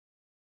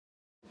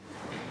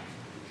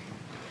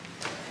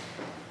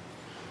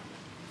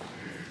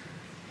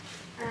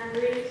The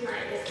reading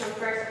tonight is from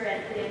 1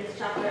 Corinthians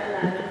chapter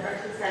 11,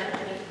 verses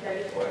 17 to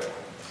 34.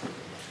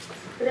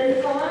 But in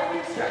the following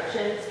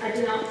instructions I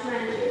do not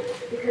command you,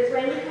 because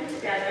when you come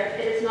together,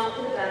 it is not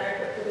for the better,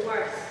 but for the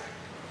worse.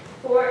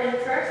 For in the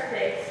first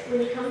place, when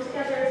you come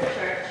together as a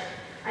church,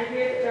 I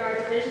hear that there are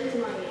divisions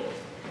among you,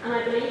 and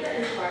I believe it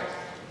in part.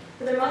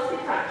 For there must be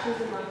factions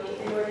among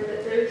you, in order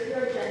that those who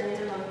are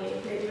genuine among you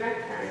may be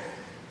recognized.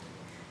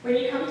 When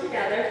you come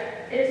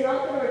together, it is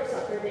not the Lord's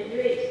Supper that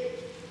you eat.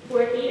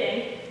 For in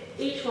eating,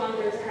 each one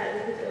goes ahead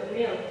with his own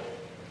meal.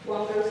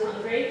 One goes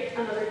hungry,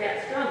 another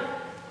gets drunk.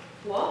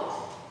 What?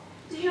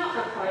 Do you not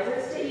have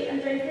houses to eat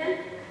and drink in?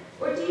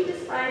 Or do you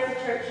despise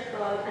the church of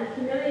God and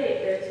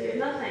humiliate those who have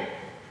nothing?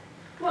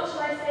 What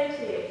shall I say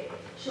to you?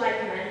 Shall I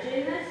commend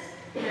you in this?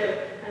 No,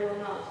 I will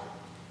not.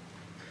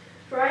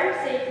 For I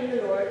received from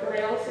the Lord what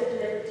I also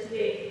delivered to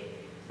you,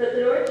 that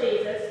the Lord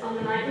Jesus, on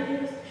the night when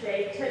he was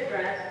betrayed, took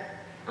bread,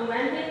 and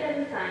when he had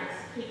given thanks,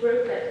 he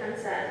broke it and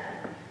said,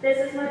 "This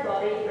is my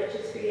body, which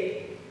is for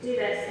you. Do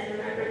this in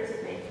remembrance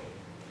of me."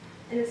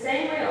 In the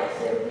same way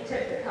also he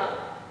took the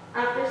cup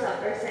after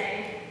supper,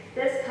 saying,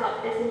 "This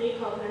cup is the new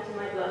covenant in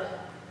my blood.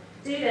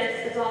 Do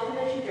this as often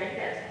as you drink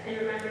it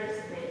in remembrance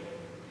of me.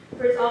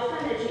 For as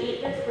often as you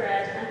eat this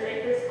bread and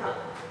drink this cup,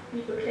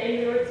 you proclaim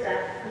the Lord's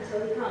death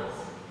until he comes.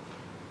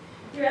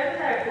 Whoever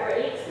therefore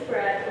eats the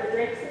bread or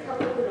drinks the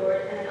cup of the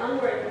Lord in an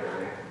unworthy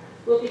manner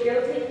will be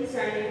guilty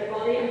concerning the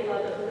body and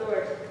blood of the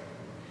Lord.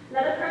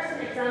 Let a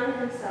person examine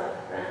himself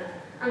then,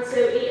 and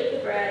so eat of the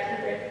bread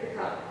and drink of the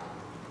cup.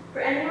 For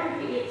anyone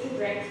who eats and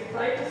drinks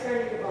without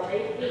discerning the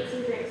body eats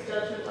and drinks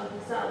judgment on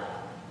himself.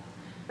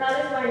 That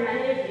is why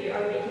many of you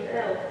are weak and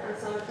ill, and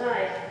some have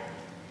died.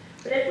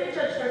 But if we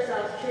judged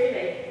ourselves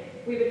truly,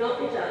 we would not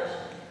be judged.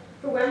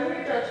 For when we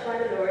are judged by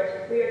the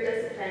Lord, we are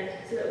disciplined,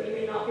 so that we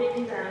may not be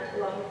condemned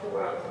along with the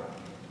world.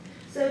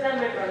 So then,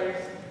 my brothers,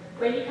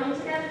 when you come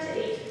together to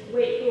eat,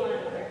 wait for one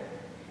another.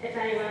 If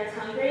anyone is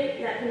hungry,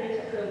 let him eat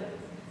at home,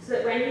 so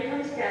that when you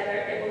come together,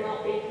 it will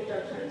not be for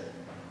judgment.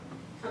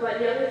 About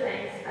the other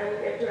things, I will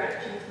give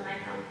directions when I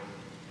come.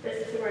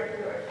 This is the word of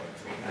the Lord.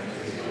 Thank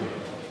you.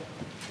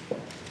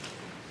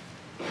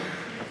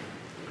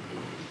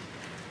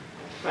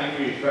 Thank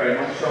you very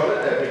much,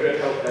 Charlotte. It would be great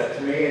help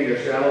to me and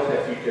yourselves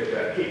if you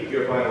could keep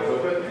your Bibles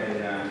open.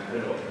 And I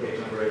don't know what the page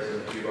number is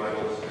in the few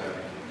Bibles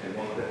in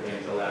 1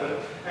 Corinthians 11.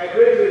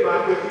 Great to be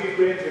back with you.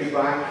 Great to be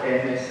back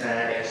in this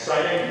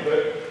exciting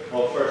book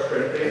of 1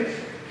 Corinthians.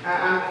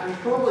 And you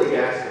probably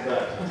guessed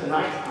that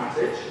tonight's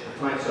passage,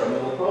 tonight's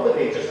sermon, will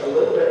probably be just a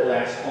little bit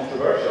less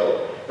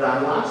controversial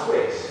than last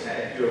week's,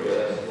 if you were with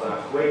us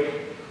last week.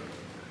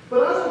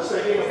 But as I was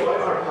thinking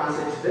about our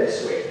passage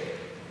this week,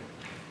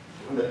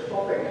 and the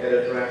topic it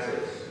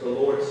addresses, the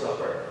Lord's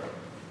Supper,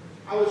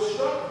 I was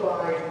struck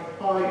by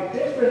how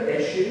different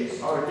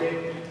issues are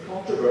deemed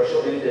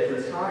controversial in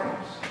different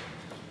times.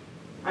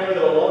 I know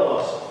that a lot of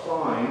us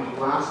found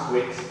last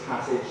week's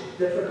passage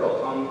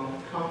difficult,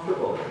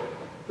 uncomfortable,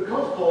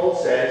 because Paul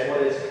says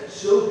what is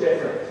so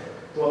different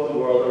to what the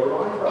world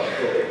around us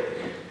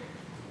believes.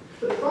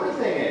 But the funny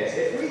thing is,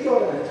 if we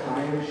got in a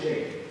time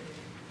machine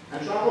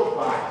and travelled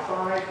back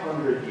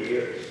 500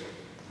 years,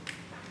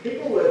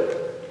 people would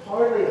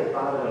hardly have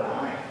batted an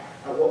eye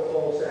at what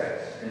Paul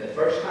says in the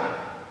first half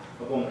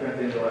of 1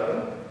 Corinthians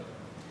 11.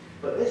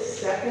 But this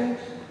second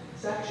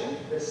section,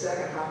 this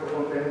second half of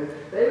 1 Corinthians,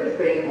 they would have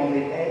been on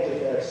the edge of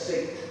their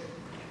seat,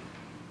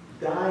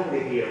 dying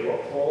to hear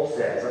what Paul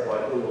says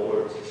about the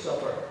Lord's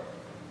Supper.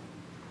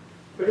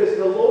 Because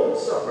the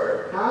Lord's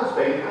Supper has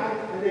been,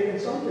 and in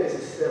some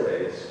places still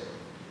is,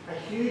 a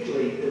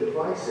hugely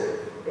divisive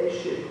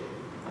issue.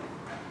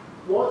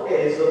 What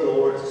is the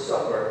Lord's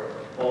Supper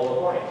all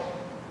about?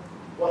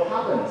 What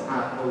happens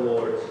at the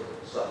Lord's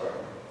Supper?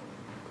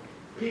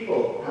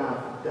 People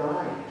have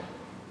died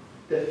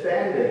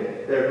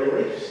defending their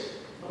beliefs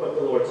about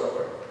the Lord's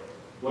Supper.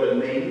 What it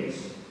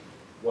means,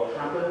 what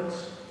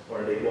happens, or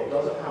indeed what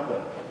doesn't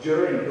happen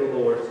during the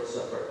Lord's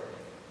Supper.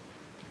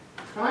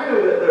 And I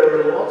know that there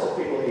are lots of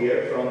people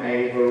here from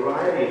a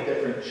variety of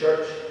different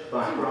church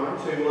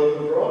backgrounds who will have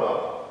been brought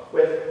up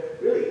with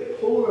really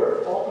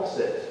polar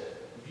opposite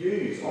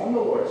views on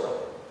the Lord's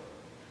Supper.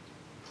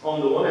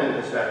 On the one end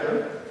of the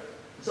spectrum,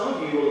 some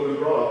of you will have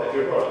been brought up, if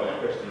you're brought up in a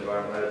Christian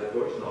environment, of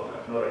course,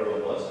 not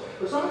everyone was,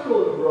 but some of you will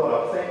have been brought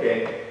up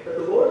thinking that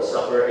the Lord's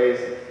Supper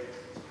is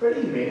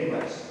pretty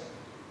meaningless,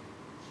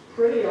 it's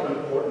pretty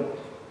unimportant.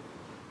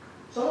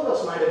 Some of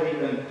us might have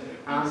even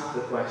asked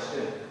the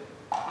question,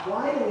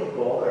 why do we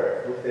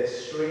bother with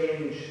this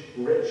strange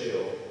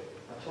ritual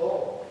at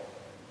all?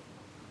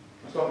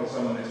 I was talking to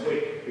someone this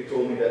week who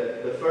told me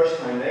that the first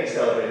time they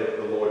celebrated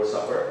the Lord's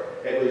Supper,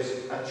 it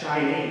was a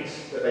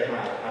Chinese that they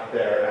had at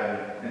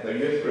their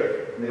youth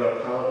group. And they got a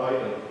pallet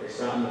out and they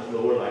sat on the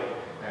floor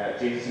like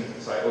Jesus and his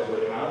disciples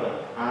would have.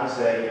 And as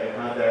they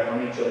had their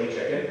honey chili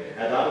chicken,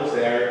 that was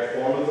their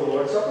form of the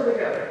Lord's Supper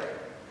together.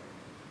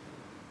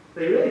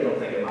 They really don't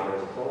think it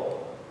matters at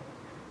all.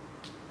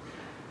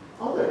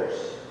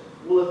 Others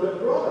will have been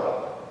brought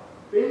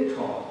up being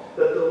taught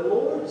that the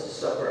Lord's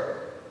Supper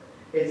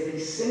is the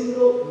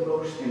single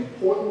most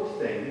important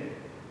thing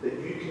that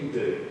you can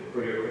do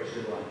for your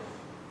Christian life.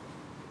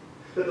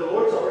 That the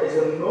Lord's Supper is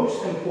the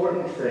most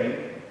important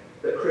thing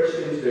that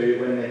Christians do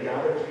when they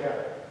gather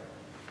together.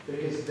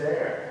 Because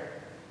there,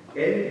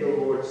 in the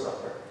Lord's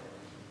Supper,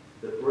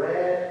 the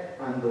bread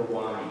and the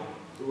wine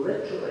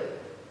literally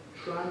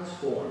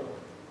transform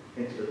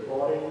into the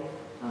body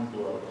and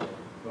blood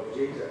of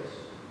Jesus.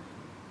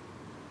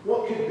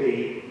 What could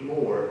be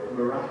more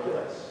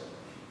miraculous?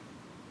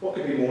 What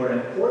could be more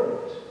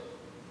important?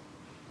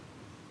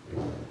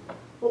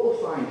 What we'll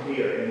find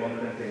here in 1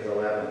 Corinthians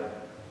 11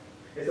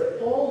 is that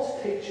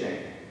Paul's teaching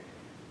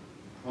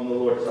on the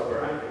Lord's Supper,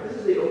 and this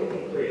is the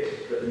only place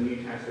that the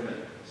New Testament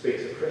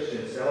speaks of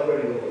Christians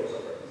celebrating the Lord's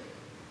Supper.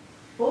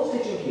 Paul's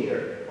teaching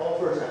here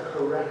offers a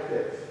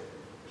corrective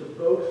to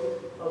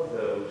both of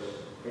those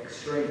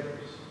extremes.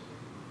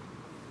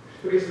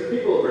 Because the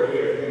people over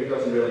here think it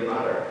doesn't really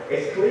matter.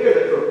 It's clear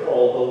that for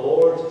Paul, the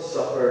Lord's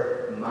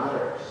Supper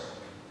matters.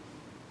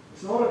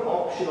 It's not an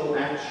optional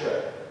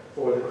extra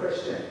for the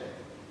Christian.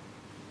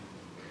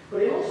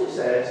 But he also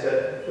says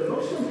that the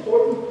most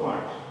important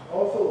part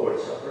of the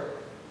Lord's Supper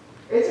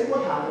isn't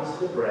what happens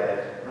to the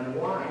bread and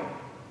wine.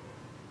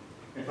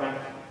 In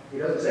fact, he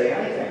doesn't say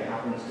anything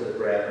happens to the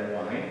bread and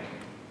wine,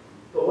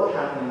 but what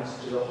happens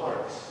to the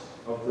hearts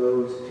of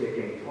those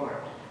taking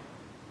part.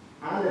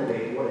 And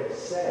indeed, what it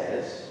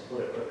says,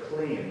 what it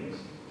proclaims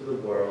to the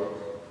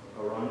world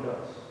around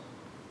us.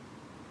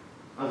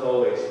 As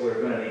always,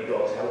 we're going to need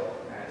God's help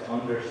to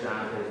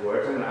understand his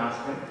words. I'm going to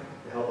ask him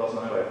to help us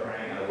now by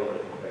praying, and I will if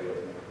you pray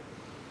with me.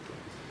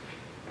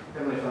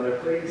 Heavenly Father,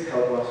 please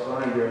help us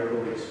by your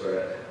Holy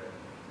Spirit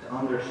to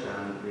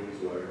understand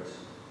these words.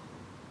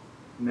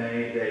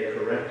 May they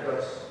correct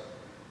us,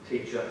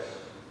 teach us,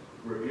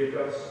 rebuke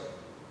us,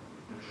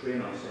 and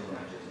train us in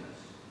righteousness.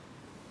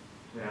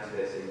 We ask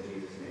this in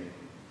Jesus' name.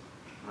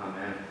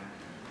 Amen.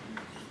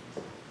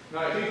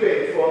 Now, if you've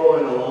been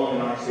following along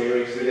in our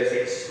series through this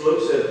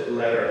explosive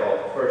letter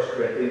of 1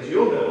 Corinthians,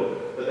 you'll know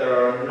that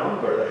there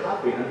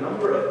have been a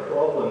number of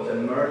problems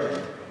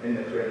emerging in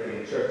the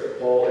Corinthian church that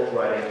Paul is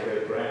writing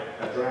to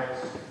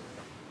address.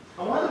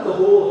 And while there's a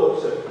whole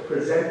host of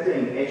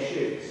presenting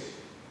issues,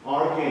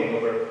 arguing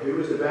over who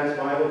was the best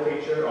Bible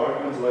teacher,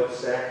 arguments about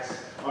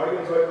sex,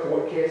 arguments about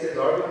court cases,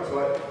 arguments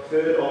about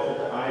food offered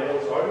to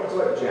idols, arguments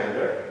about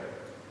gender.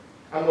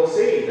 And we'll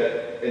see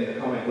that in the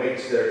coming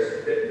weeks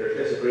there's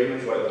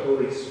disagreements about the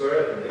Holy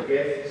Spirit and the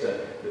gifts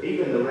and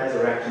even the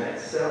resurrection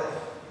itself.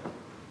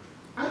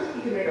 I think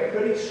you can make a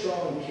pretty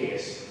strong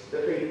case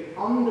that the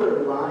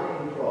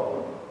underlying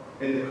problem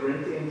in the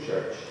Corinthian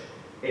church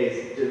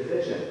is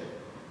division.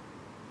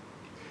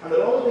 And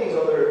that all of these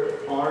other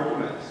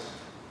arguments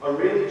are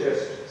really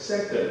just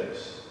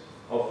symptoms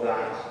of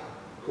that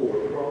core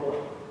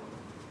problem.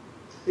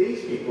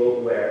 These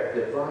people were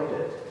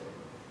divided.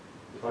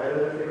 Divided on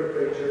their favourite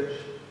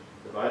preachers,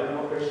 divided on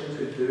what Christians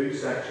could do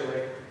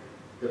sexually,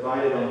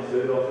 divided on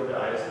food offered to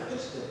idols. They're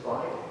just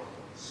divided,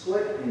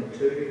 split in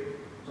two,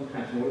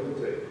 sometimes more than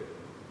two.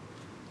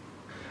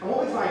 And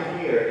what we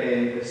find here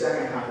in the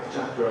second half of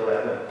chapter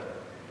 11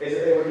 is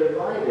that they were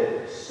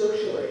divided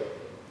socially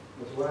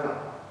as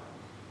well.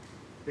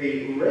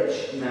 The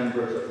rich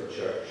members of the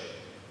church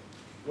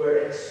were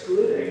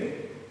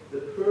excluding the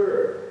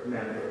poor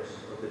members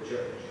of the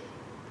church.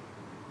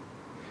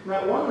 Now,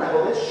 at one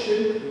level, this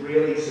shouldn't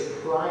really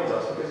surprise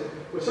us because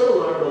we've sort of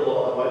learned a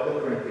lot about the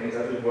Corinthians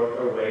as we've worked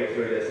our way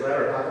through this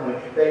letter, haven't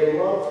we? They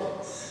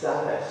loved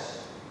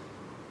status.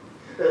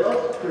 They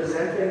loved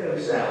presenting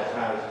themselves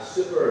as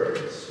super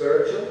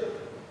spiritual,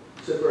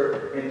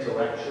 super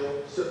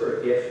intellectual,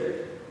 super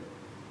gifted.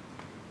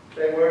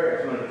 They were,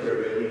 if you want to put it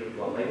really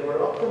bluntly, they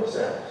were up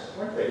themselves,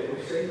 weren't they?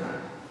 We've seen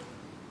that.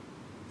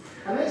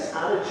 And this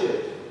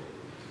attitude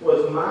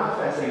was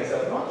manifesting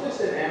itself not just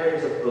in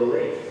areas of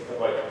belief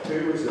about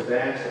who was the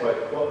best,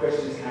 about what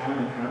Christians can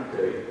and can't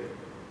do.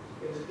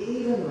 It was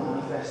even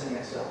manifesting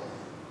itself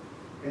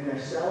in their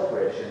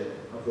celebration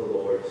of the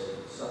Lord's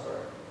Supper.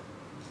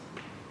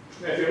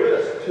 Now, if you're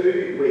with us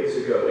 2 weeks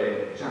ago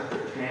in chapter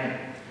 10,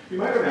 you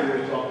might remember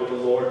we talked about the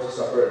Lord's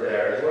Supper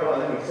there as well,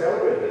 and then we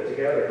celebrated it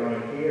together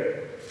down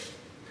here.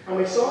 And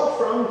we saw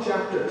from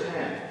chapter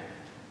 10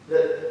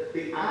 that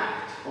the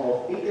act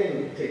of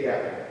eating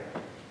together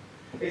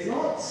is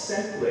not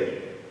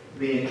simply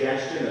the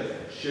ingestion of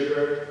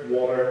sugar,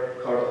 water,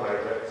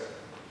 carbohydrates.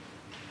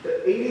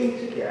 That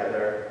eating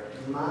together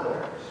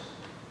matters.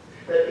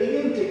 That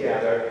eating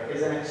together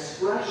is an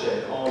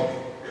expression of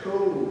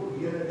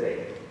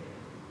co-unity,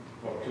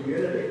 or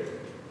community,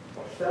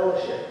 or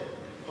fellowship,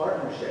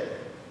 partnership,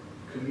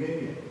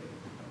 communion.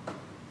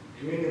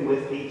 Communion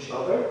with each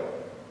other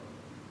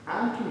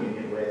and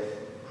communion with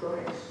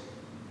Christ.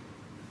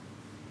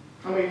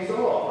 And we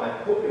saw, I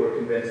hope you were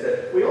convinced,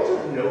 that we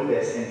also know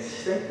this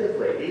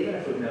instinctively, even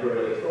if we've never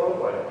really thought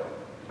about it.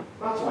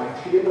 That's why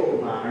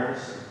table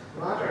manners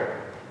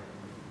matter.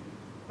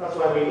 That's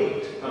why we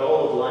eat at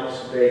all of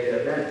life's big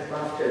events,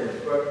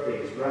 baptisms,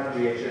 birthdays,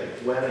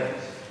 graduations,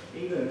 weddings,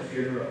 even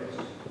funerals.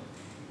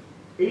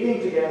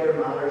 Eating together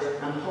matters,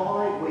 and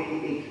how we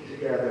eat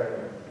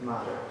together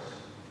matters.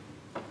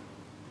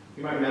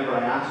 You might remember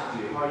I asked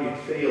you how you'd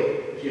feel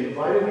if you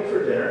invited me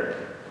for dinner,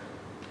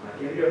 and I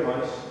came to your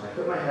house, and I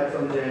put my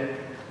headphones in,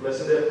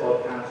 listened to a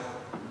podcast,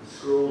 and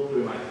scrolled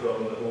through my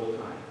phone the whole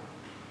time.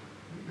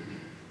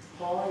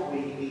 How we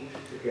eat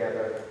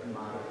together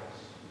matters.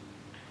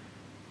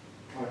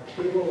 Our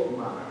table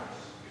manners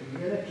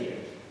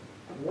communicate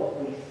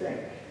what we think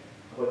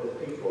about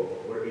the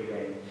people we're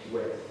eating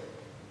with.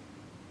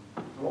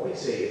 And what we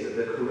see is that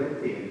the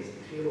Corinthians'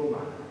 table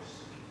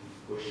manners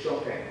were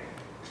shocking.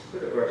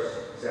 Look at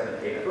verse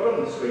 17. I've got it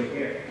on the screen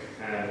here.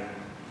 I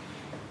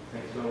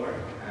think it's going to work.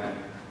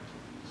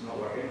 It's not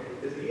working.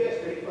 Is the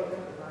USB button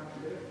at the back to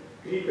do it?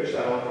 Can you push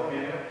that on for me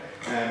anyway?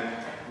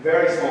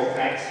 Very small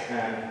text.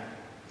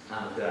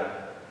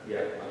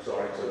 Yeah, I'm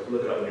sorry. So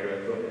look it up on your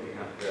own phone if you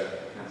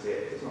can't see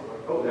it. It's not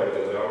working. Oh, there we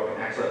go. We are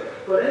working. Excellent.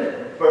 But in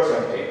verse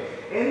 17,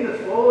 in the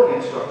following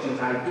instructions,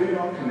 I do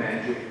not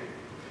commend you,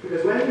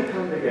 because when you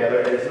come together,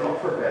 it is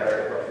not for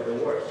better, but for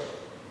the worse.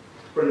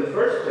 For in the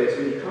first place,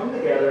 when you come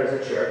together as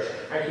a church,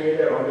 I hear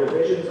there are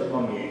divisions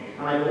among you,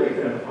 and I believe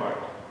it in heart,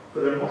 for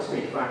there must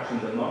be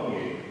factions among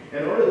you,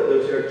 in order that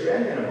those who are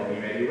genuine among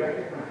you may be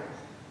recognized.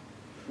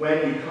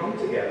 When you come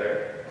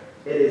together,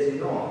 it is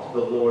not the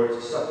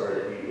Lord's Supper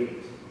that you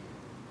eat.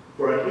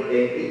 For in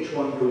eating, each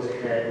one goes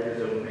ahead with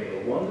his own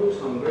meal. One goes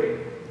hungry,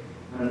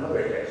 and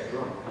another gets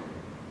drunk.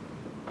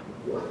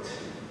 What?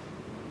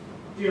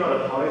 Do you not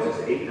have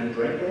houses to eat and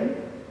drink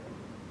in?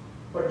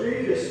 Or do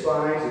you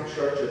despise the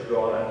church of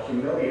God and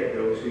humiliate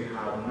those who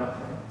have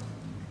nothing?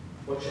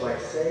 What shall I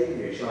say to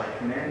you? Shall I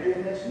commend you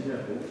in this? No,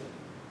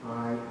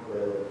 I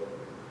will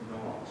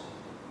not.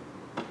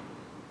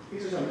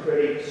 These are some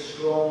pretty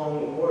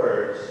strong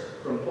words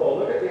from Paul.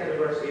 Look at the end of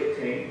verse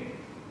 18.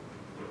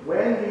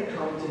 When you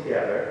come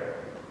together,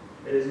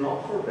 it is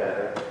not for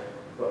better,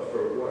 but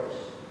for worse.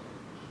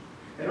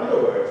 In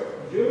other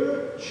words,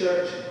 your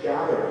church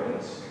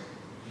gatherings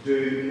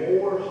do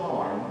more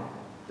harm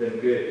than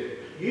good.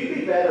 You'd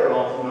be better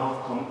off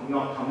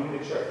not coming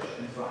to church,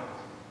 in fact.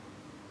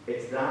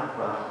 It's that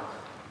bad.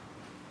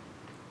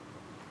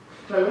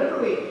 Now,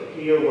 whenever we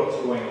hear what's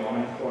going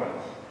on in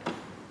Corinth,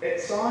 it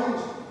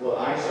sounds, well,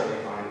 I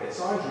certainly find, it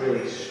sounds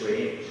really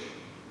strange.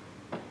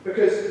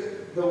 Because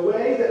the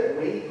way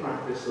that we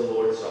practice the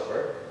Lord's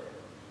Supper,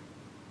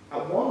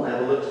 at one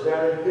level, looks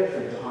very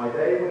different to how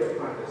they would have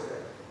practiced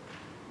it.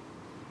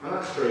 And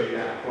that's true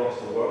across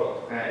the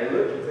world. It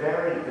looked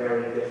very,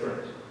 very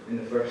different in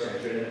the first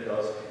century than it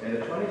does in the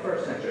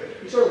 21st century.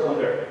 You sort of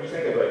wonder, you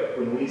think about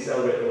when we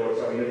celebrate the Lord's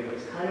Supper, you know,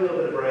 this tiny little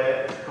bit of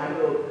bread, this tiny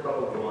little cup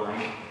of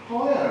wine. How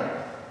on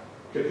earth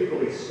could people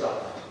be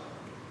stuffed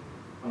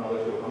and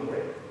others go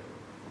hungry?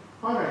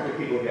 How on earth could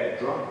people get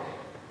drunk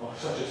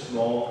off such a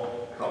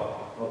small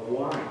cup of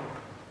wine?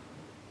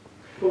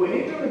 But we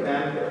need to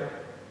remember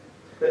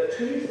that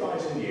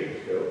 2,000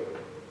 years ago,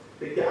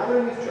 the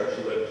gathering of church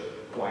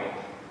looked quite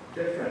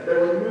different.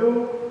 There were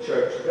no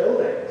church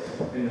buildings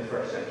in the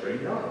first century,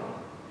 none.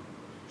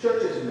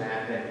 Churches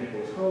met in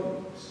people's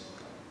homes,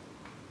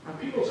 and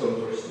people's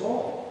homes were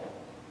small.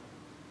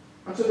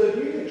 And so they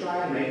usually try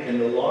and meet in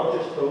the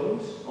largest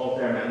homes of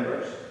their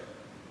members,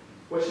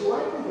 which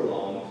likely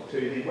belonged to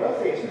the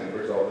wealthiest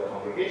members of the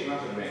congregation.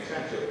 That's what makes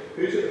sense. So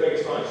who's at the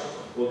biggest house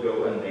will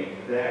go and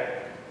meet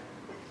there.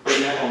 They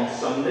met on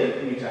Sunday.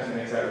 The New Testament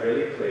makes that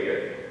really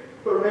clear.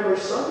 But remember,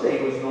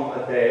 Sunday was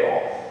not a day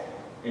off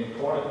in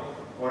Corinth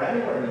or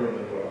anywhere in the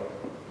Roman world.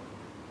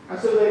 And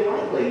so they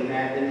likely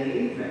met in the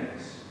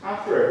evenings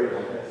after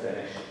everyone had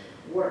finished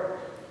work.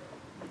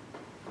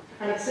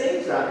 And it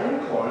seems that in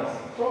Corinth,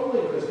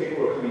 probably because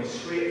people were coming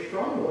straight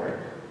from work,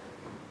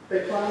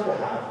 they planned to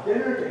have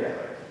dinner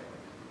together.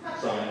 That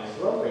sounds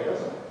lovely,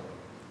 doesn't it?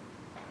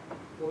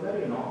 Well,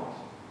 maybe not.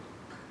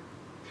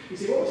 You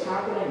see, what was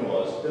happening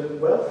was the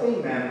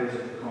wealthy members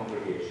of the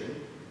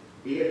congregation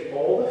ate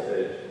all the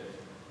food.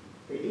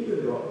 They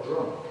even got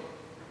drunk,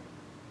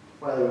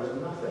 while there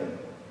was nothing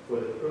for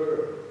the poor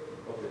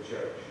of the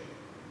church.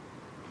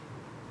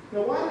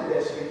 Now, why did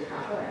this keep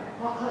happening?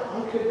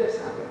 How could this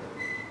happen?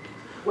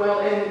 Well,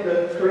 in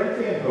the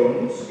Corinthian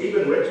homes,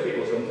 even rich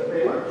people's homes,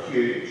 they weren't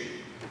huge,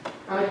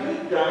 and a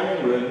good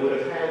dining room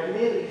would have held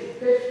maybe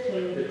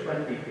 15 to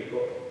 20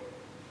 people.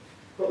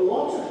 But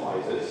lots of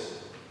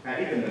houses,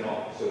 even the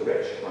not so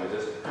rich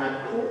houses,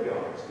 had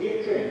courtyards,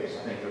 atriums,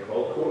 I think they're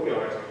called,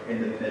 courtyards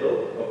in the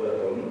middle of the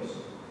homes.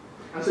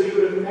 And so you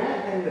would have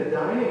met in the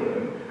dining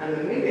room, and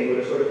the meeting would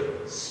have sort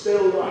of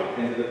spilled out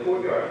into the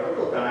courtyard. A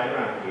little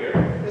diagram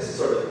here. This is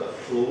sort of a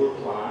floor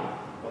plan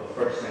of a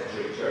first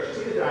century church.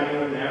 You see the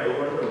dining room there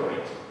over on the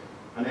right,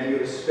 and then you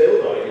would have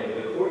spilled out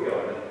into the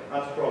courtyard, and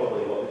that's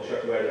probably what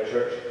where the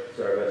church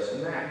service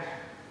met.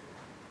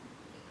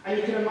 And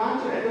you can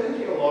imagine, it doesn't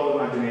take a lot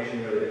of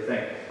imagination really to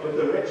think of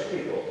the rich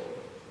people.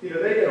 You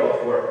know, they get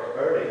off work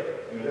early.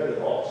 You know, they're the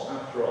boss,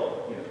 after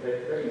all. You know, they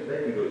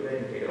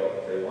can take it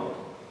off if they want.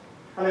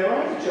 And they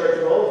arrive to church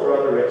with all of their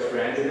other rich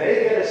friends, and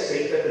they get a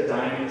seat at the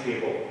dining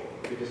table,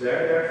 because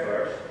they're there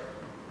first.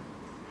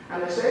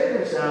 And they say to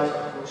themselves,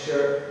 well,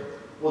 sure,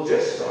 we'll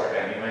just start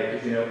anyway,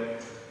 because, you know,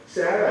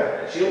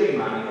 Sarah, she'll be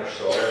manning her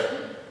stall,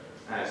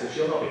 So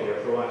she'll not be here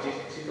for a while.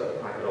 She's got to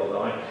pack it all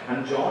down.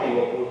 And Johnny,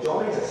 well,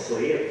 Johnny's a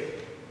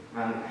slave,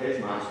 and his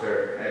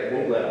master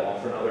won't let him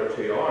off for another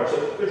 2 hours.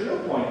 So there's no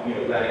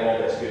point, letting all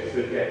this good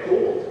food get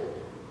cold.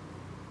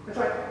 In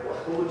fact,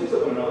 we'll just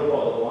open another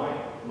bottle of wine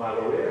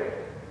while we're waiting.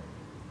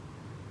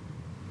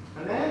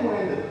 And then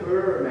when the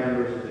poorer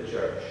members of the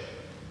church,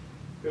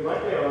 who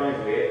might be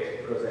arrived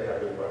late because they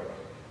had to work,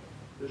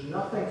 there's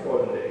nothing for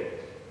them to eat,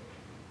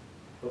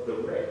 but the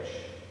rich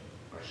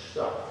are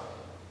stuffed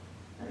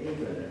and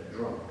even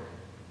drunk.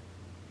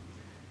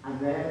 And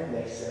then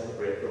they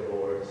celebrate the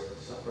Lord's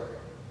Supper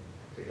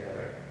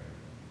together.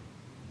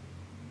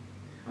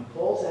 And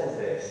Paul says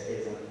this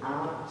is an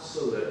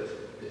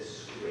absolute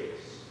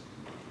disgrace.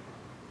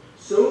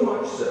 So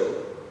much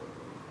so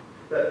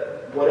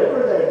that whatever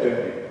they're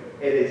doing,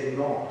 it is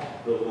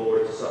not the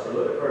Lord's Supper.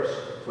 Look at verse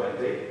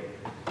 20.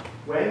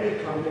 When you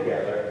come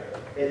together,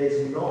 it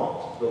is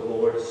not the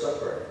Lord's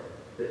Supper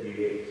that you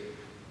eat.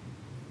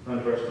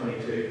 And verse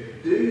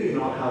 22, do you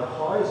not have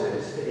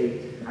houses to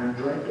eat and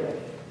drink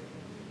in?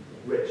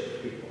 Rich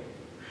people.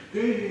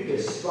 Do you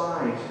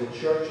despise the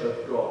church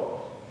of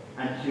God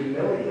and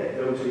humiliate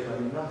those who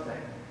have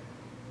nothing?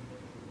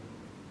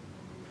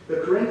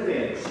 The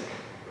Corinthians'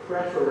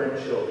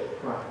 preferential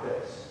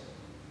practice,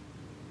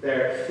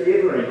 their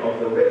favouring of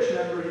the rich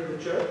members of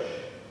the church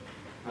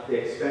at the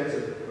expense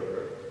of the poor,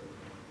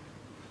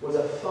 was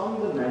a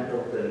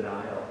fundamental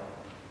denial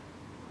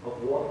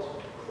of what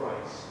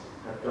Christ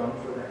had done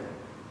for them.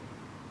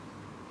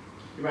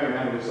 You might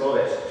remember we saw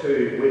this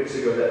 2 weeks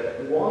ago,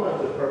 that one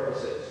of the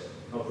purposes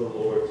of the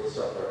Lord's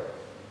Supper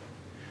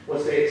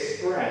was to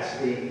express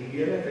the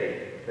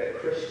unity that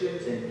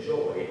Christians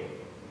enjoy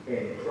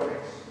in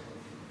Christ.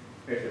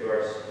 Here's the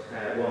verse,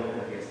 1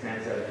 Corinthians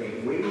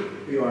 10:17. We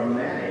who are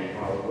many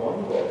are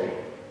one body,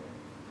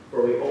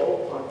 for we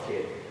all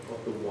partake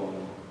of the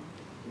one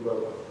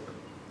loaf.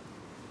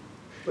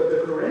 But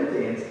the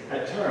Corinthians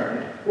had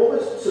turned what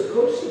was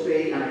supposed to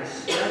be an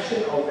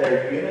expression of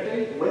their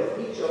unity with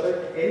each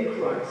other in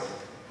Christ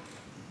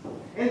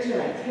into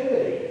an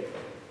activity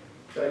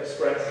that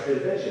expressed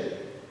division,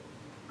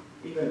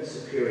 even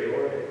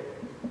superiority.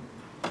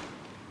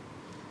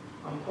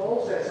 And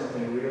Paul says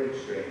something really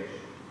strange.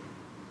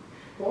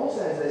 Paul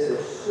says this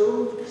is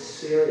so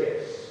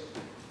serious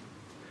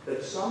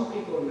that some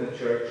people in the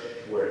church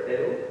were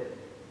ill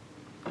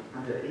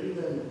and had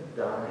even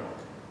died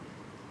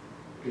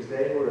because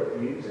they were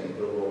abusing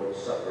the Lord's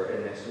Supper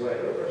in this way.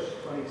 Look at verse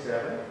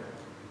 27.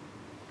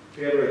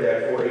 Whoever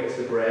therefore eats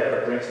the bread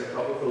or drinks the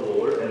cup of the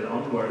Lord in an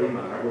unworthy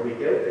manner will be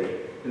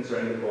guilty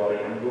concerning the body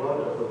and blood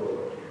of the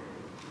Lord.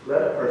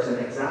 Let a person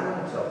examine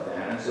himself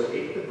then, and so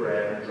eat the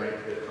bread and drink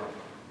the cup.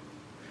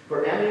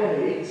 For anyone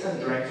who eats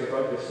and drinks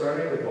without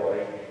discerning the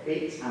body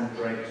eats and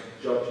drinks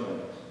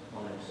judgment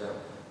on himself.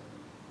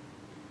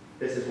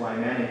 This is why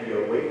many of you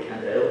are weak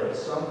and ill, and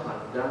some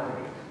have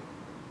died.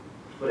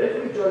 But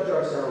if we judge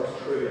ourselves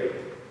truly,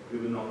 we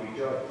will not be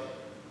judged.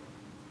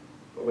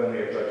 But when we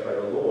are judged by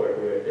the Lord,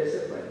 we are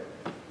disciplined,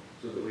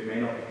 so that we may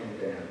not be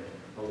condemned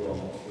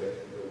along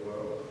with the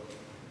world.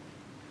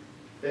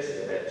 This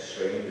is a bit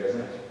strange, isn't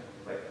it?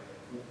 Like,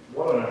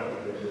 what on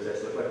earth does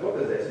this look like? What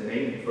does this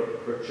mean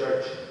for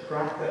church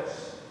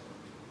practice?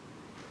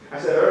 I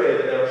said earlier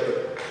that there are sort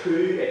of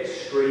 2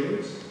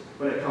 extremes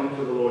when it comes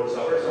to the Lord's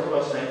Supper. Some of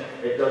us think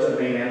it doesn't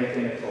mean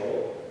anything at all.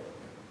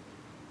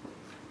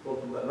 Well,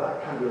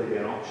 that can't really be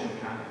an option,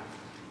 can it?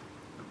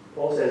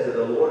 Paul says that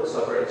the Lord's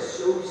Supper is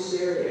so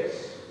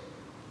serious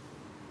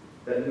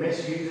that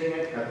misusing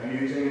it,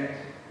 abusing it,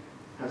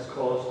 has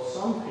caused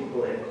some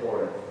people in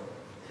Corinth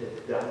to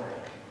die.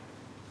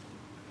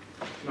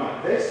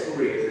 Now, this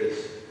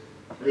raises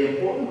the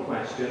important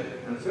question,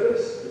 and it's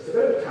a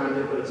bit of a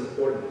tangent, but it's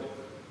important.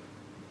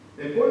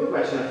 The important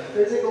question of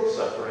physical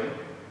suffering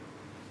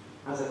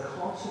as a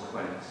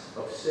consequence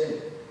of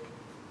sin.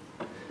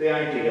 The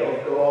idea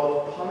of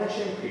God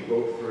punishing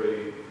people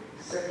through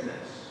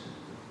sickness.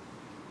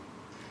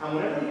 And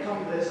whenever we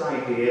come to this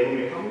idea,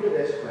 when we come to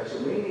this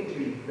question, we need to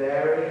be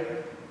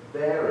very,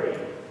 very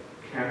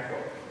careful.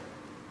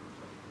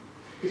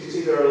 Because you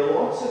see, there are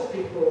lots of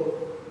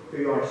people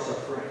who are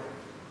suffering.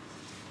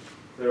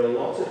 There are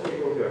lots of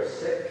people who are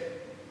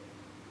sick.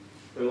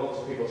 There are lots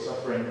of people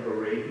suffering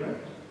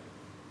bereavement.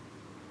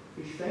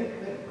 We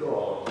think that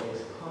God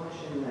is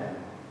punishing them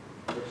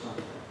for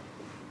something.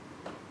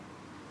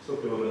 I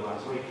spoke to a woman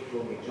last week who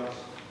told me just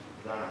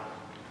that.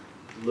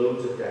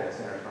 Loads of deaths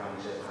in her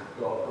family. She says,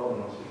 God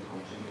must be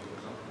punishing me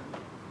for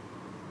something.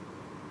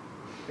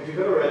 If you've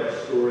ever read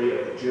the story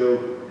of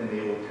Job in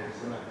the Old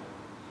Testament,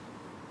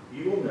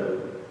 you will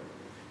know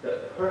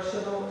that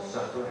personal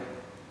suffering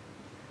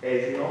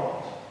is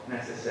not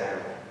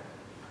necessarily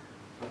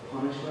a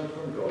punishment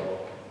from God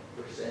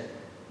for sin.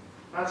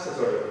 That's the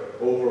sort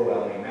of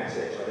overwhelming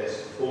message of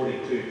this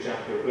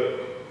 42-chapter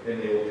book in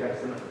the Old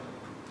Testament.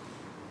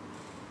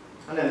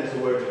 And then there's the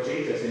words of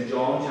Jesus. In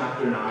John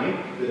chapter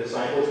 9, the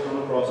disciples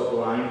come across a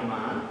blind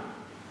man.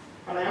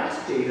 And they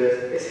ask Jesus,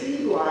 is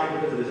he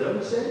blind because of his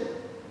own sin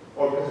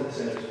or because of the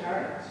sin of his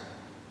parents?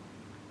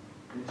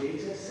 And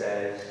Jesus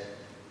says,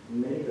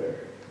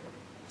 neither.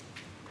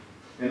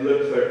 In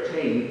Luke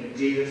 13,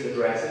 Jesus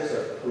addresses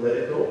our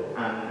political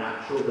and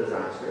natural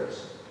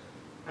disasters.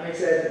 And he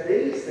says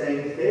these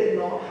things did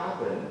not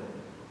happen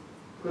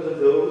because of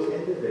those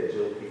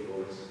individual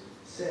people's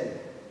sin.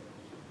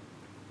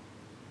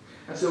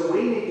 And so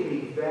we need to be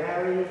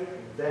very,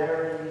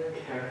 very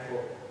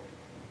careful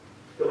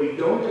that we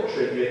don't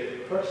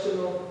attribute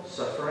personal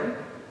suffering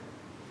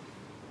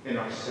in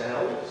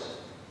ourselves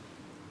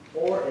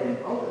or in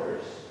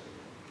others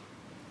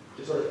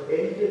to sort of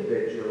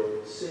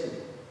individual sin.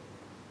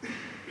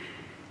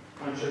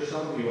 I'm sure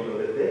some of you will know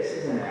that this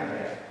is an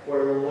area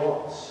where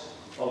lots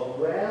of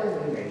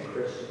well-meaning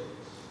Christians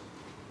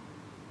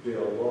do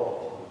a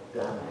lot of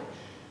damage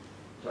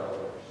to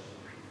others.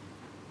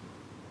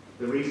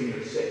 The reason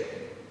you're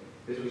sick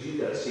is because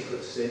you've got a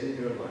secret sin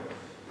in your life.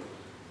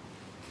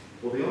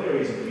 Well, the only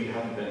reason that you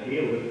haven't been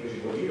healed is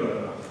because you don't have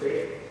enough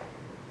faith.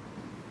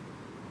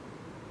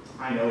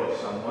 I know of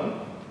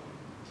someone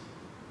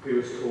who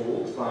was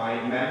told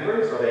by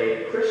members of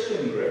a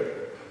Christian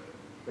group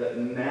that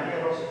many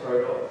of us have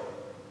heard of.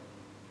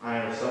 I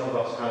know some of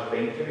us have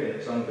been to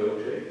and some go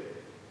to.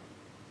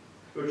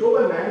 We were told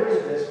by members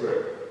of this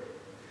group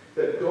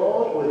that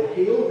God would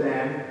heal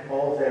them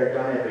of their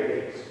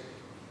diabetes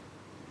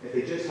if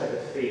they just had the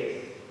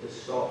faith to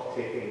stop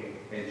taking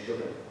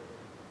insulin.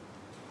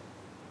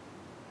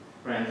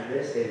 Friends,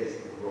 this is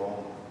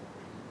wrong.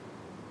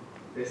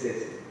 This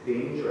is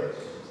dangerous.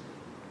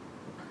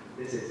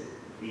 This is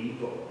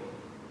evil.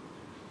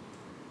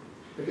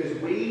 Because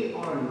we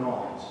are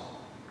not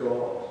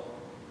God.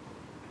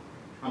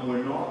 And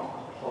we're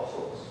not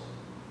apostles.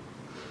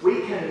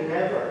 We can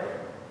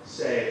never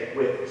say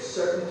with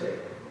certainty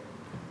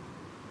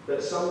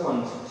that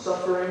someone's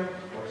suffering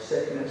or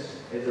sickness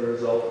is a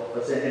result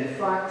of sin. In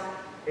fact,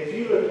 if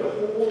you look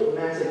at the whole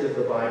message of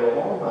the Bible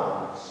on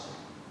balance,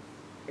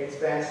 it's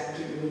best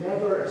to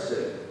never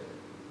assume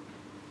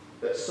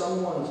that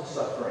someone's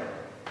suffering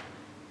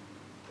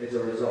is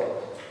a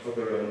result of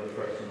their own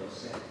personal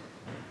sin.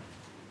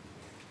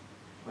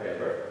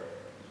 However,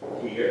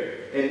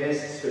 here, in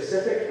this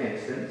specific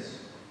instance,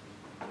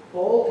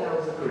 Paul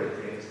tells the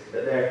Corinthians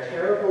that their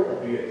terrible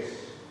abuse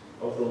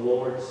of the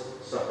Lord's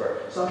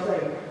Supper,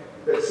 something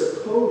that's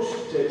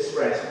supposed to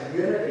express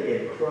unity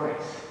in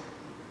Christ,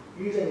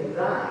 using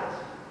that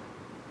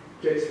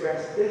to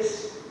express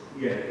this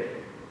unity,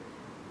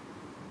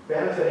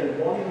 benefiting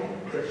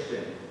one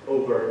Christian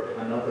over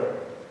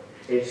another,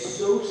 is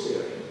so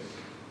serious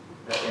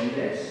that in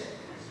this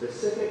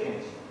specific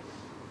instance,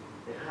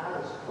 it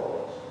has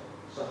caused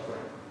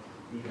suffering,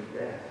 even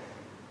death.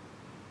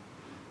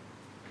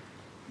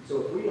 And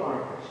so if we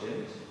are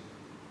Christians,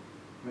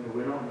 remember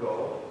we're not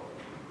God,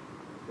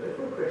 but if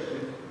we're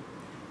Christians,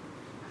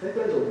 I think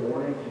there's a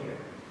warning here.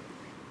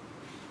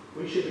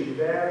 We should be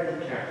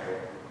very careful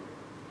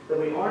that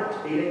we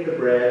aren't eating the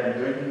bread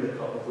and drinking the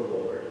cup of the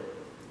Lord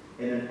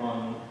in an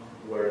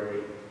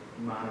unworthy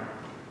manner.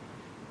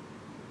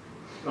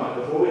 Now,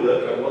 before we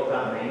look at what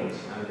that means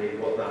and indeed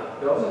what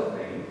that doesn't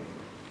mean,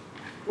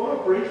 I want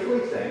to briefly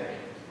think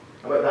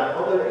about that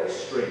other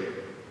extreme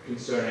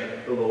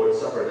concerning the Lord's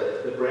Supper,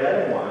 that the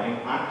bread and wine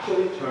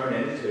actually turn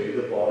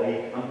into the body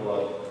and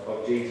blood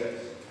of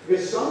Jesus.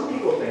 Because some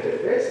people think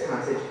that this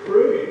passage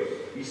proves,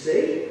 you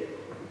see,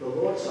 the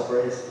Lord's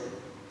Supper is,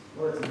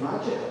 well, it's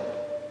magical.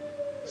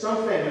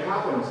 Something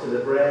happens to the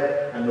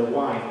bread and the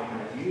wine,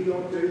 and if you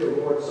don't do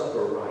the Lord's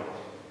Supper right,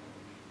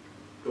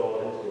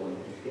 God is going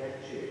to get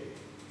you.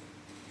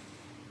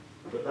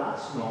 But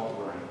that's not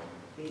right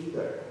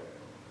either.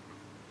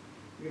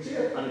 You can see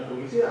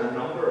it a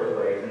number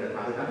of ways in the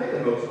passage. I think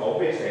the most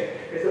obvious thing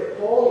is that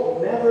Paul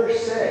never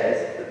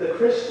says that the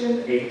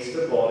Christian eats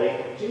the body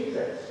of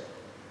Jesus.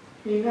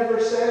 He never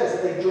says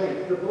that they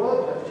drink the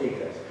blood of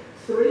Jesus.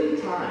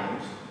 3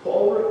 times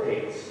Paul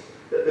repeats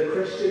that the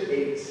Christian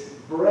eats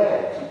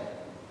bread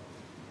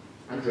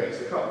and drinks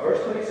the cup.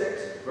 Verse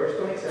 26, verse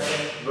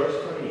 27,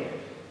 verse 28.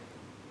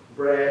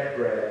 Bread,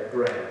 bread,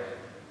 bread.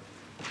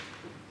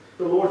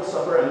 The Lord's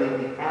Supper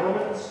and the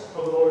elements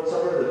of the Lord's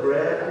Supper, the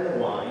bread and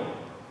the wine,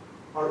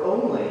 are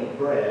only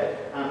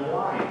bread and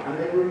wine, and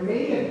they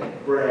remain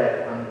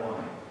bread and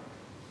wine.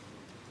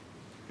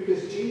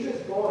 Because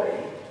Jesus' body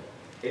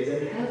is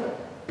in heaven.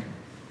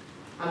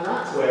 And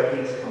that's where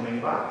he's coming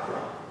back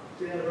from.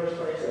 See the end of verse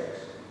 26.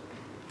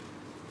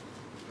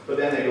 But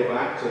then they go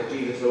back to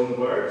Jesus' own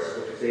words,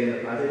 which we see in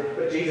the passage.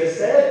 But Jesus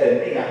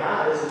said to me,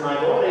 aha, this is my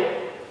body.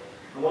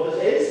 And what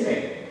does is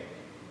mean?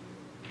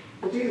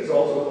 Well, Jesus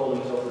also called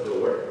himself the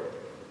door,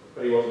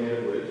 but he wasn't made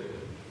of wood.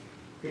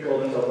 He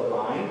called himself a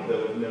vine,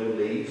 though no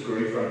leaves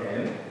grew from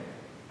him.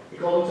 He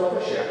called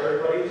himself a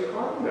shepherd, but he was a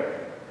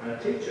carpenter and a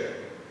teacher.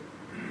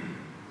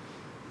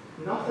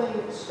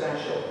 Nothing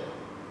special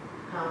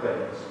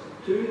happens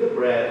to the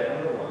bread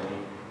and the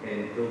wine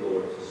in the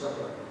Lord's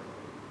Supper.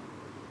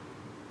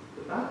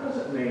 But that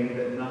doesn't mean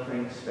that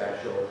nothing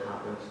special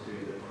happens to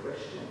the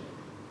Christian.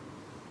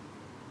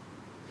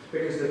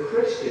 Because the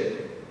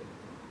Christian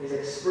is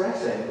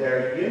expressing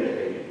their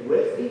unity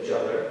with each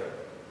other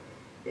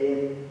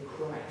in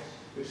Christ.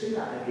 We've seen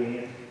that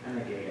again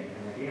and again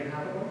and again,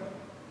 haven't we?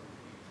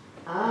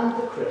 And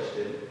the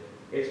Christian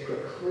is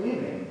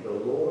proclaiming the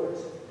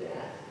Lord's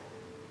death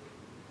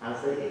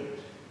as they eat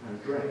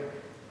and drink.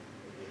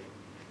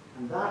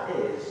 And that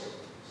is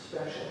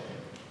special.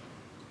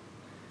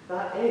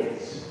 That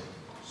is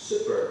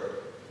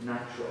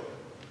supernatural.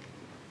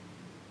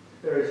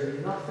 There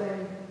is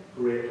nothing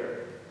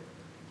greater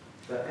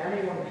that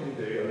anyone can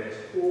do on this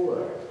whole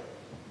earth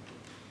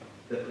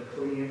than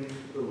proclaim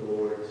the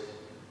Lord's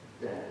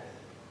death.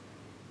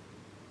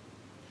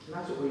 And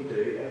that's what we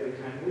do every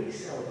time we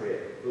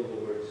celebrate the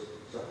Lord's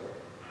Supper.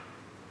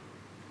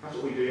 That's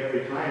what we do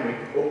every time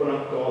we open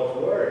up God's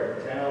Word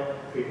and tell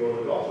people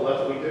the gospel.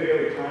 That's what we do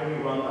every time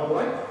we run a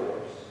life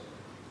course.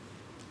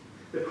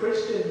 The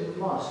Christian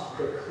must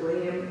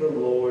proclaim the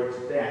Lord's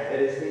death.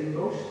 It is the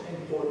most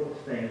important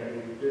thing that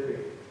we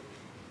do.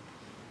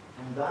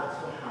 And that's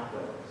what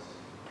happens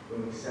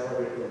when we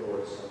celebrate the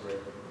Lord's Supper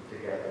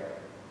together.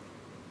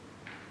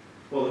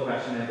 Well, the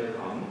question then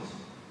becomes,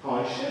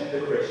 how should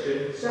the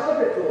Christian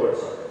celebrate the Lord's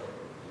Supper?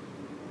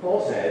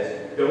 Paul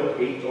says,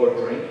 don't eat or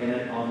drink in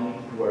an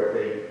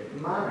unworthy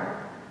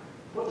manner.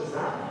 What does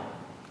that mean?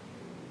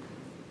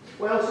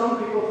 Well,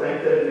 some people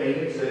think that it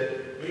means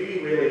that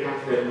you really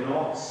have to have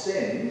not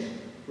sinned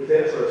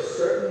within a sort of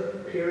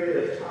certain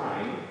period of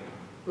time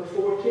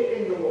before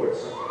taking the Lord's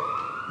Supper.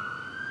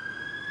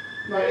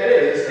 Now, it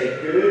is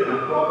a good and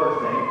proper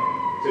thing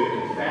to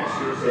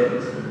confess your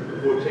sins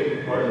before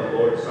taking part in the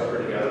Lord's Supper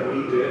together.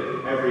 We do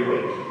it every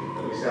week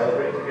that we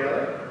celebrate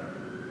together.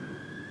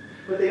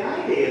 But the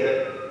idea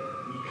that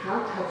you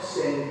can't have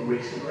sinned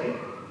recently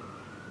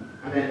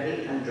and then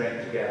eat and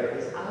drink together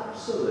is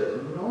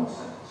absolute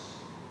nonsense.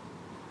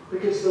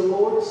 Because the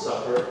Lord's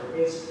Supper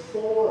is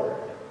for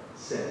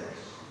sinners.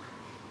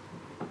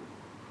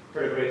 I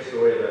heard a great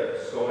story of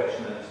a Scottish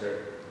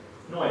minister,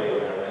 no idea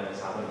when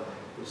this happened,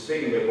 was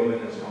speaking to a woman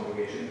in his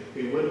congregation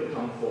who wouldn't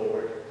come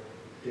forward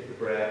to take the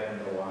bread and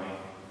the wine.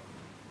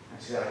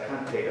 And she said, I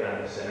can't take it,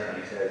 I'm a sinner.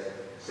 And he says,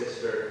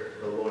 sister,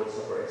 the Lord's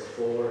Supper is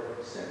for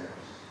sinners.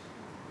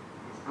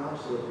 He's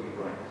absolutely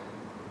right.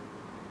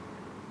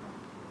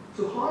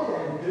 So how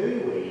then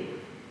do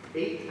we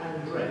eat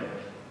and drink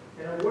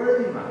in a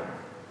worthy manner?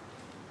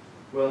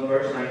 Well, in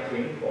verse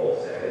 19, Paul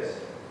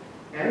says,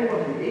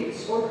 anyone who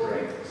eats or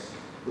drinks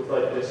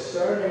without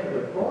discerning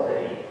the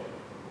body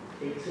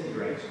eats and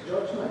drinks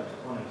judgment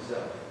on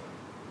himself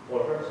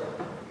or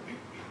herself.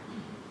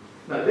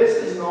 Now,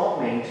 this does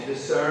not mean to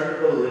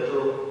discern the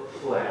literal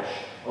flesh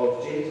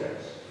of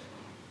Jesus.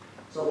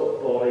 It's not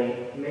what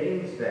body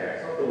means there.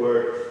 It's not the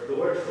word. The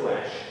word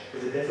flesh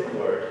is a different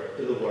word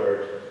to the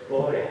word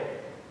body.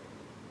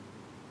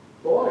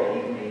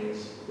 Body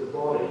means the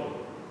body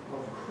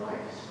of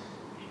Christ.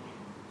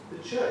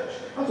 The church.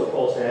 That's what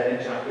Paul said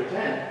in chapter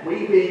 10.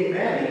 We being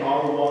many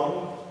are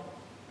one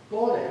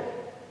body.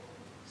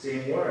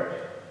 Same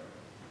word.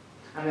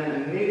 And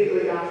then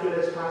immediately after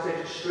this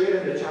passage, straight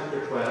into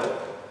chapter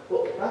 12,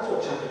 well, that's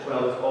what chapter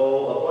 12 is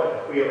all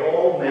about. We are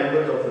all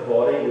members of the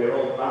body. We are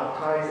all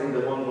baptized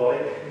into one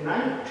body.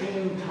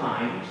 19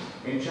 times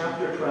in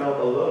chapter 12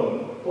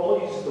 alone,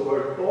 Paul uses the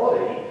word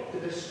body to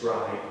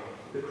describe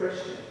the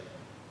Christian.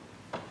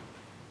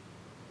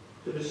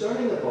 So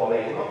discerning the body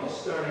is not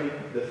discerning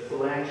the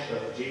flesh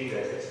of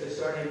Jesus, it's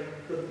discerning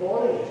the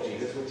body of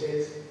Jesus, which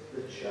is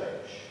the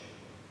church.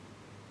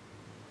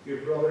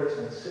 Your brothers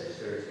and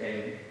sisters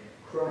in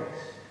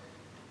Christ.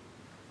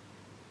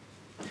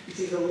 You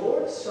see, the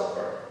Lord's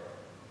Supper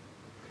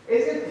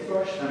isn't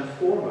first and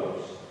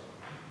foremost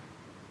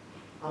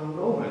a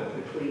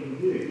moment between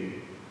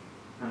you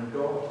and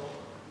God.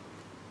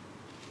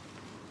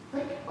 I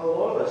think a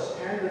lot of us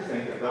tend to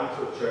think that that's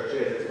what church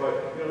is. It's about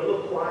a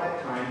little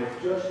quiet time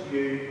with just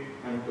you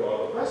and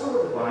God. But that's not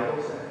what the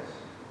Bible says.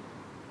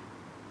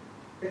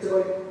 It's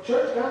about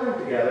church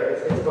gathering together.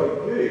 It's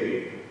about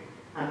you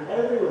and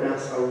everyone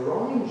else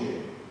around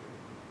you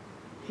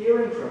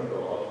hearing from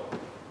God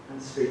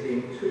and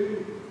speaking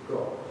to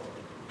God.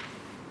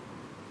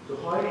 So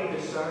how do you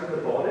discern the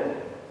body?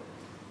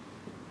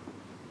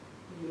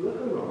 You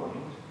look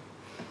around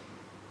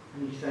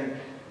and you think,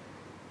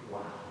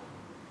 wow,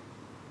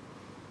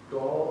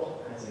 God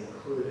has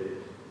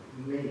included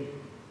me,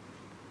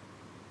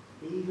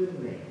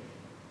 even me,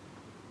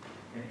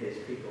 in his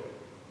people.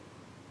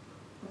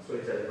 That's what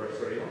he says in verse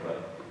 31.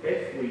 But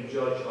if we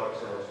judge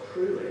ourselves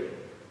truly,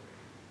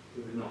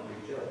 we would not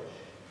be judged.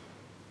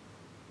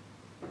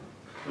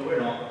 No, we're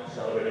not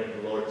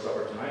celebrating the Lord's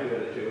Supper tonight. We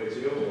did it 2 weeks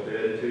ago. We'll do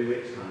it in 2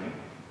 weeks' time.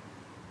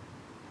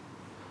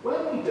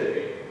 When we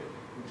do,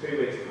 in 2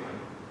 weeks' time,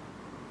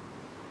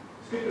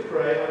 it's good to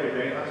pray while you're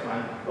doing it, that's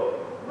fine. But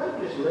why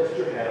don't you just lift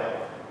your head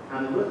up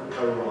and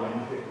look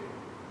around you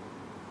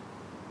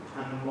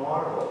and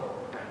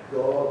marvel at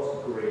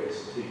God's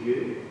grace to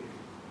you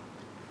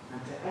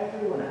and to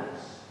everyone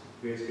else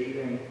who is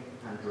eating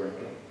and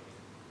drinking.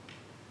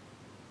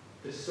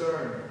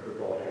 Discern the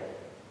body.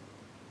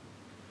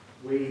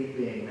 We,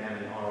 being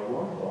men, are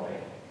one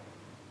body,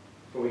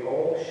 for we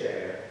all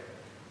share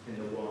in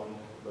the one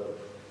loaf.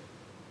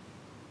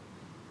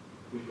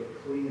 We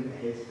proclaim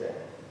his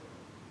death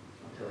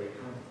until he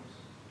comes.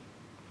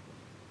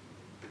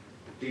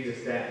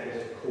 Jesus' death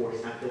is, of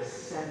course, at the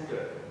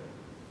center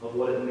of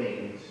what it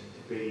means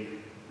to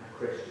be a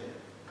Christian.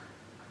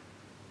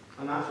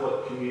 And that's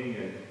what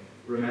communion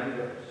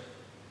remembers,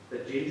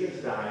 that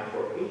Jesus died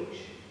for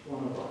each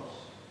one of us.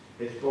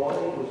 His body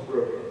was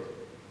broken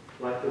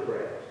like the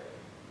bread.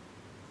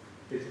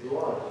 His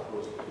blood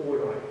was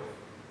poured out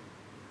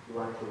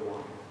like the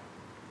wine.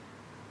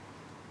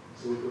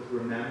 So we would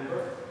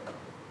remember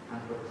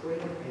and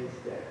proclaim his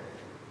death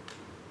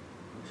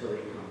until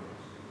he comes.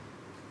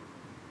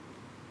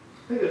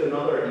 I think there's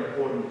another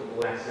important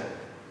lesson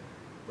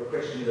for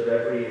Christians of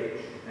every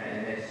age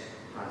in this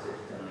passage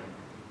tonight.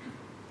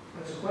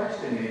 It's a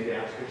question you need to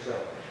ask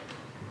yourself.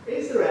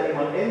 Is there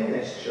anyone in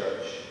this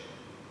church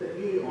that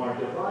you are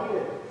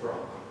divided from?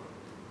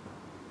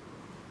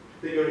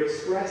 That you're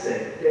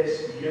expressing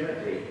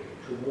disunity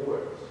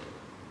towards?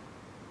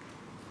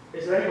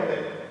 Is there anyone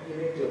that you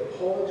need to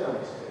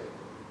apologize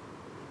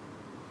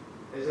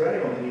to? Is there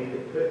anyone that you need to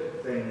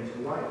put things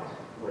right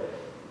with?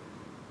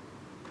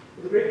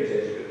 Well, the great news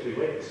is you've got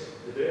 2 weeks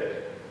to do it.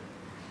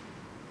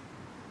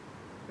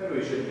 Maybe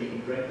we shouldn't eat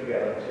and drink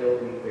together until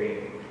we've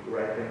been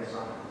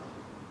reconciled.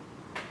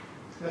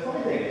 And the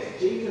funny thing is,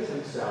 Jesus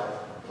himself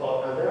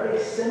taught a very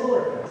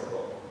similar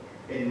principle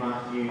in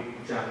Matthew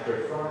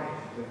chapter 5.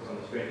 I think it's on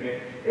the screen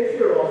here. If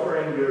you're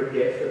offering your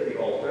gift at the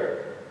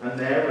altar, and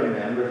there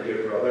remember that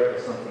your brother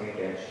has something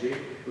against you,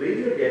 leave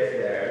your gift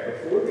there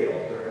before the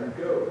altar and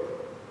go.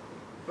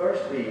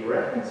 First be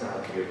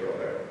reconciled to your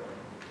brother,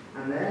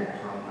 and then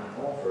come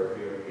and offer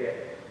your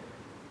gift.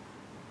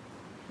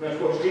 Now, of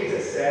course,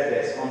 Jesus said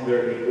this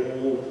under the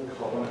Old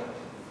Covenant.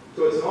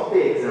 So it's not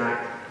the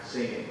exact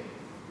same.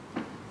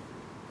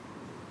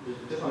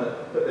 Just want to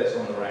put this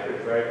on the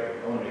record.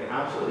 I want to make it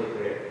absolutely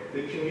clear.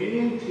 The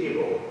communion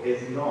table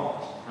is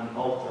not an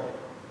altar.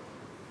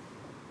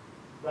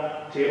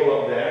 That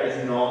table up there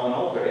is not an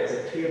altar. It's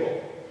a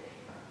table.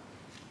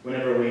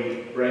 Whenever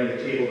we bring the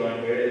table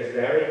down here, it is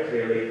very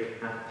clearly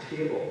a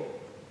table.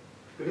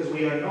 Because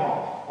we are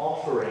not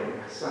offering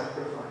a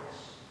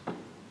sacrifice.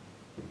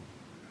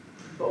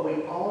 But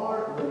we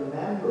are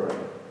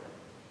remembering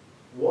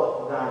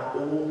what that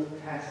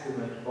Old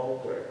Testament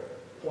altar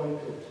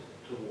pointed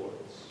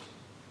towards.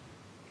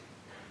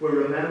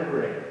 We're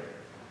remembering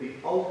the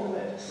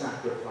ultimate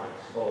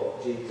sacrifice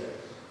of Jesus,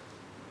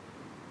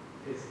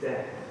 his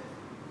death,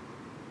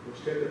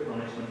 which took the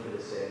punishment for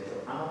the sins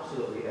of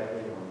absolutely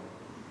everyone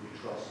who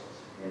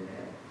trusts in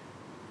him.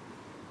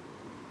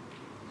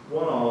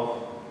 One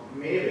of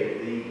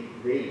maybe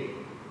the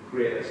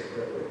greatest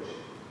privilege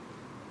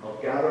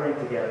of gathering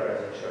together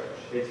as a church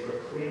is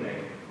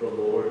proclaiming the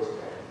Lord's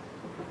death.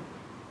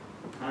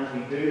 And as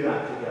we do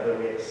that together,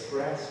 we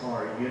express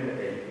our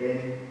unity in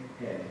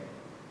him.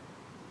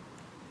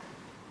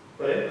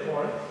 But in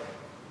Corinth,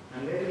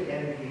 and maybe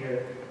in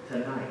here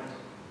tonight,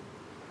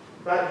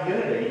 that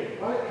unity,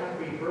 while it can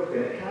be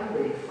broken, it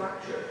can be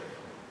fractured.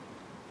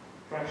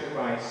 Fractured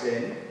by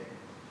sin,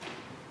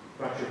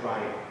 fractured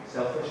by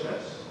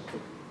selfishness,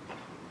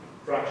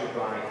 fractured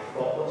by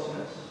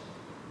thoughtlessness,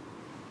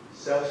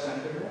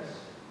 self-centeredness,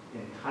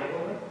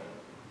 entitlement.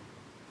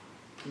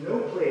 No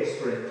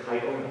place for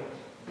entitlement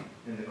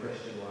in the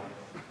Christian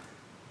life.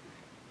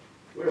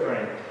 We're a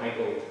very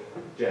entitled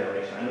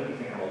generation. I know you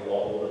think I'm a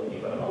lot older than you,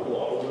 but I'm not a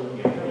lot older than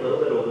you. I'm a little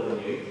bit older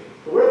than you.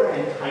 But we're a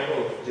very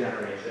entitled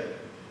generation.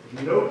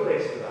 There's no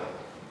place for that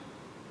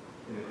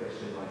in the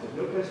Christian life. There's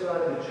no place for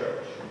that in the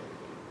church.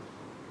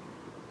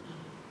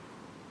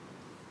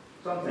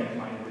 Some things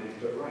might need to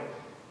be put right.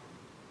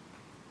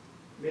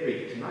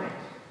 Maybe tonight.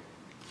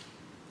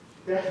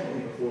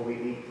 Definitely before we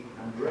eat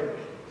and drink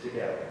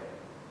together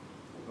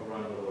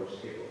around the Lord's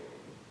table.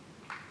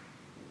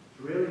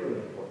 It's really,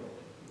 really important.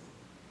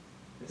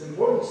 It's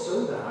important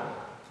so that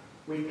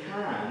we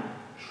can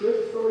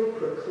truthfully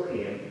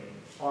proclaim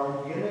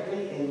our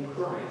unity in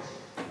Christ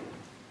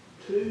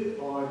to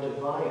our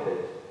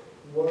divided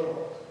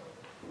world.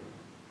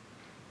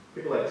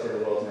 People like to say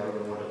the world's never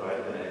been more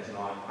divided than it is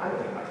now. I don't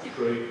think that's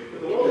true,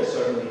 but the world is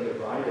certainly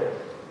divided.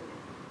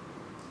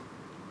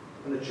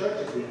 And the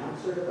church is the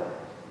answer to that.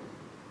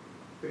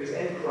 Because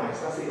in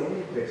Christ, that's the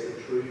only place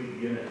that true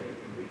unity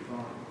can be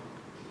found.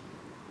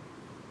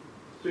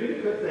 So we need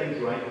to put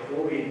things right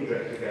before we eat and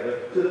drink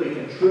together so that we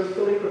can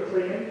truthfully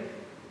proclaim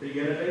the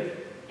unity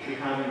we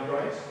have in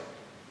Christ.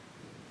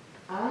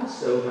 And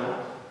so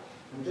that,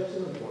 and just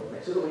as importantly,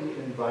 so that we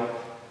can invite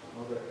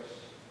others.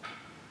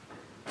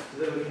 So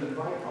that we can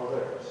invite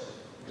others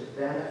to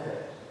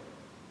benefit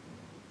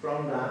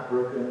from that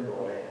broken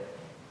body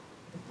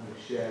and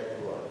the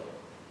shed blood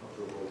of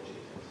the Lord Jesus.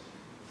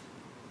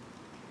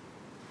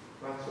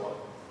 That's what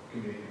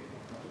communion,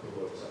 that's what the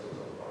Lord's Supper is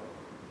all about.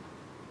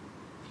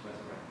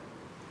 Let's pray.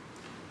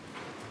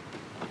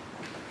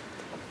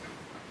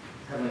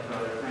 Heavenly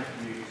Father, thank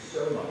you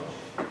so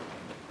much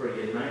for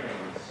uniting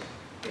us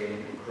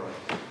in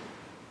Christ.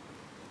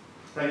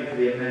 Thank you for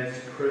the immense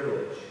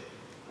privilege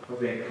of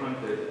being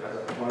counted as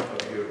a part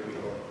of your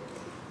people.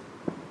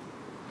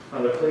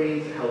 Father,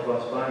 please help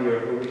us by your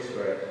Holy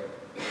Spirit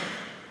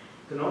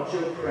to not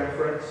show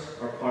preference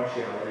or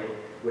partiality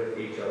with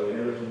each other. We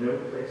know there's no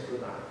place for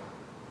that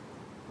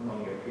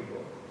among your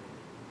people.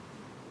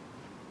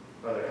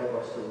 Father, help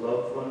us to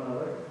love one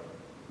another.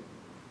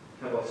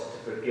 Help us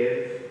to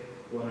forgive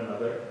one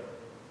another.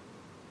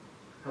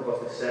 Help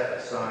us to set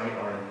aside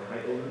our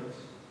entitlements.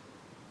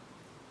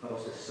 Help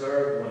us to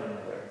serve one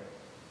another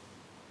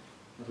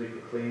as we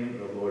proclaim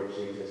the Lord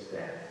Jesus'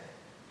 death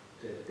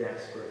to a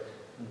desperate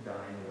and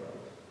dying world.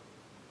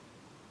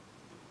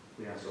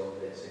 We ask all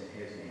this in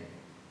his name.